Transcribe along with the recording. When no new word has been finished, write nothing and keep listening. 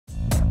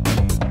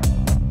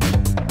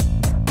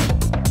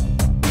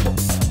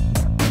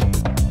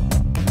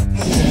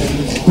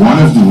One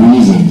of the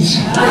reasons.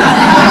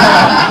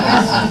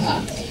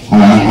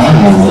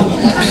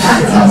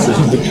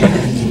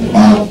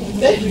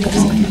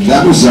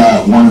 That was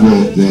one of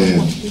the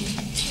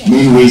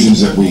main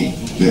reasons that we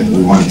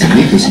wanted to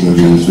make this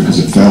movie, was because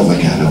it felt like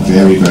it had a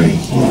very, very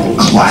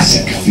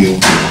classic feel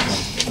to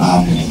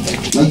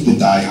it, like the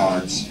Die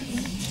Hards.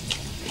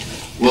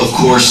 Well, of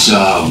course,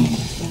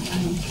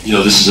 you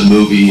know, this is a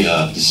movie.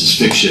 This is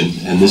fiction,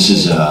 and this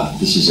is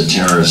a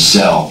terrorist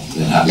cell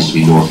that happens to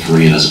be North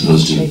Korean, as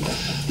opposed to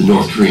the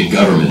North Korean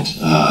government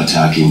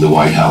attacking the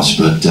White House.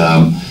 But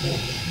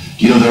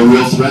you know, there are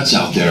real threats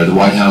out there. The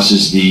White House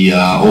is the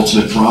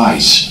ultimate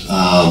prize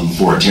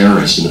for a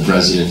terrorist, and the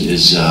president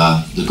is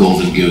the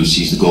golden goose.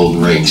 He's the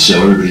golden ring.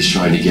 So everybody's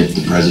trying to get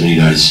the president of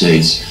the United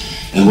States,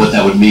 and what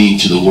that would mean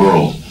to the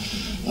world.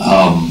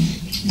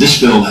 This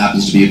film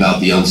happens to be about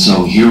the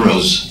unsung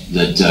heroes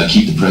that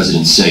keep the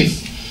president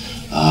safe,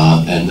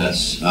 and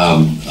that's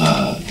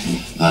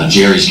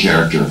Jerry's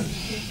character.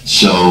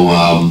 So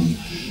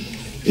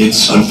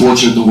it's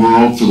unfortunate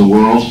for the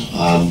world,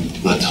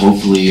 but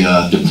hopefully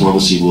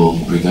diplomacy will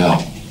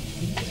prevail.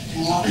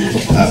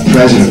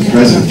 President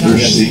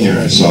Bush Sr.,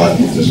 I saw it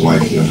with his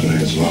wife the other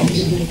day as well.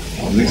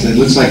 It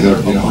looks like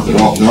they're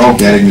all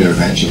getting there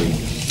eventually.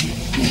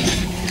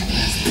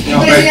 Il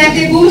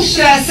presidente Bush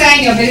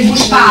senior, per il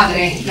Bush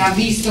padre, l'ha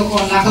visto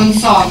con la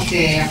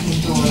consorte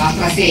appunto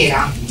l'altra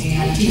sera, e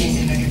alla fine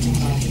sembra che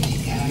appunto alla fine ci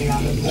stiano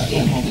arrivando tutti.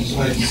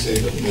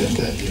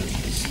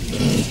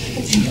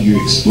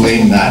 You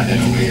explain that in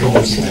a way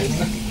almost like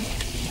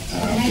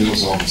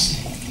feels almost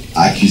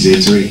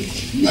accusatory.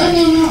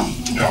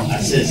 No,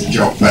 that's it, it's a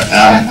joke. But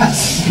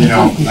you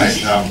know,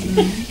 like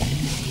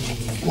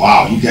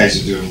wow, you guys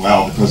are doing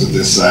well because of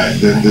this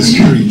this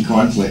Korean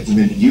conflict. I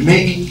mean,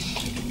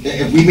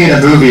 if we made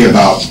a movie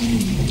about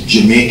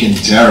Jamaican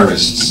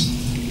terrorists,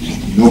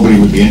 nobody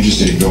would be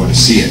interested in going to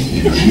see it.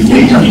 You know, you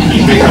make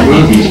a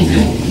movie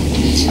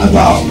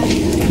about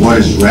what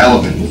is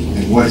relevant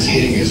and what is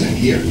hitting us in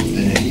here,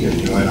 you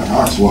know, in our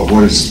hearts.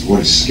 What is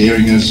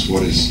scaring us?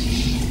 What is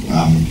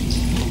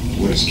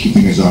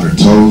keeping us on our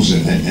toes,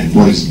 and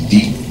what is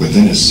deep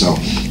within us. So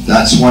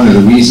that's one of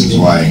the reasons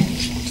why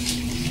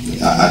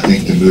I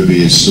think the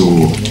movie is so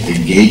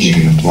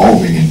engaging and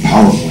involving and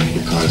powerful,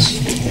 because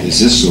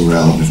this is so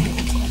relevant.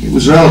 It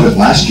was relevant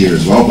last year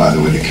as well, by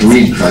the way. The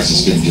Korean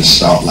crisis didn't just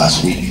start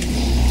last week.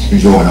 It's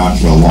been going on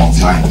for a long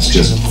time. It's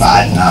just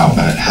bad now,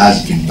 but it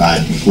has been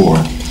bad before,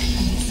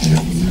 and it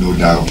will no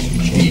doubt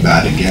be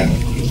bad again.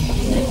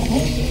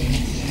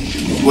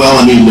 Well,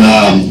 I mean,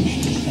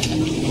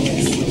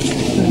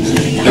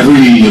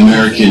 every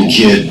American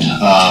kid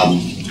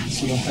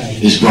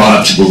is brought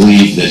up to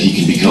believe that he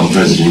can become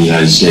president of the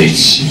United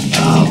States.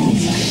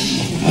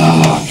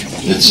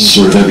 It's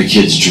sort of every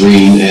kid's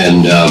dream,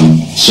 and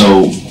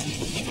so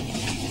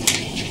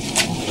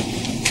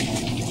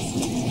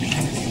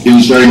it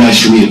was very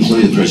nice for me to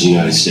play the President of the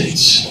United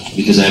States,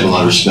 because I have a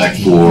lot of respect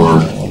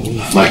for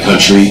my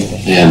country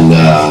and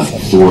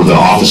for the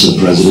office of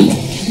the President.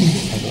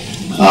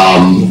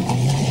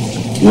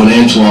 When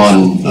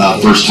Antoine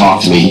first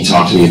talked to me, he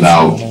talked to me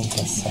about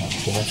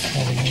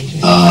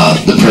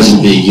the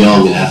President being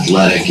young and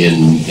athletic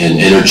and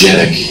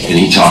energetic, and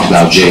he talked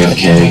about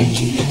JFK,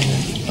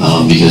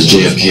 because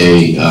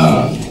JFK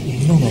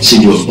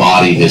seemed to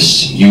embody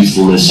this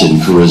youthfulness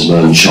and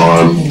charisma and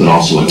charm, but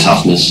also a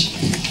toughness.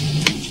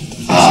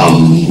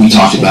 We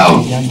talked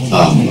about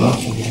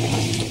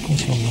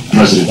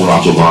President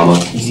Barack Obama.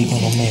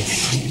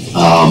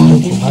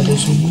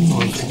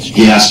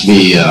 He asked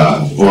me,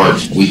 or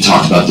we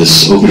talked about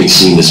this opening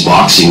scene, this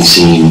boxing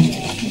scene.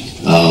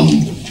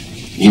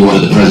 He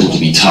wanted the president to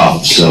be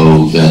tough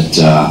so that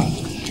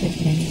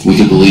we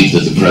could believe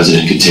that the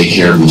president could take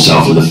care of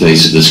himself in the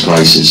face of this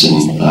crisis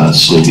and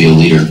still be a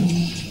leader.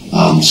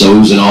 So it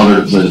was an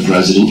honor to play the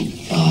president,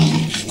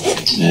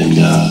 and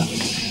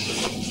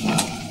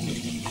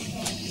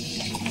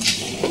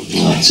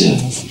that's it.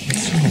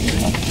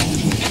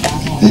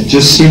 It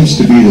just seems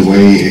to be the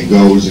way it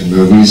goes in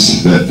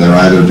movies, that they're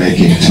either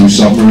making 2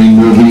 submarine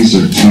movies,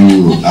 or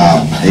 2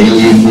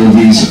 alien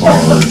movies,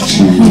 or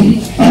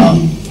 2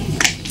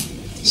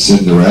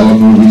 Cinderella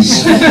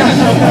movies,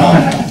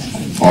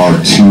 or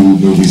 2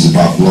 movies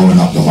about blowing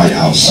up the White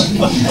House.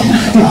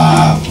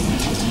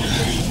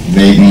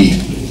 Maybe,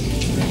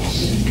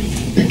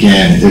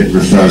 again, it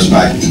refers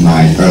back to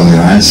my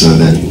earlier answer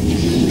that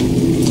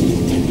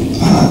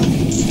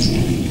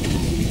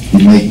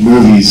you make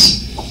movies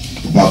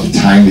about the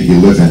time that you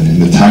live in, and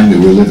the time that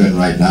we live in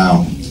right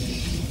now.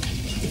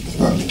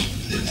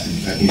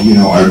 You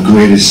know, our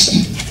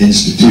greatest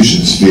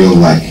institutions feel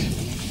like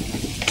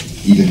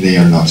even they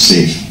are not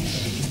safe.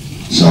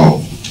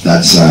 So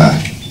that's a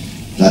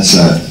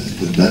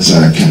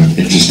kind of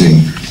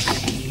interesting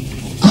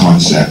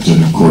concept.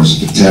 And of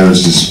course, if a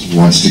terrorist just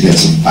wants to get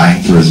some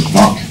bang for his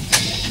buck,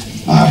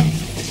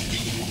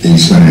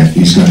 he's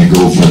going to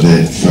go for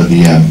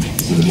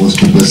the most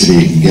publicity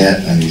he can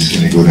get, and he's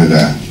going to go to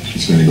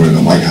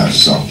the White House.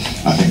 So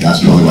I think that's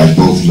probably why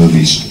both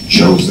movies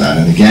chose that.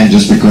 And again,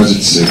 just because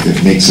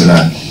it makes it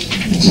a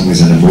in some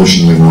ways an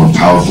emotionally more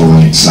powerful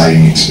and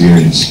exciting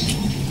experience.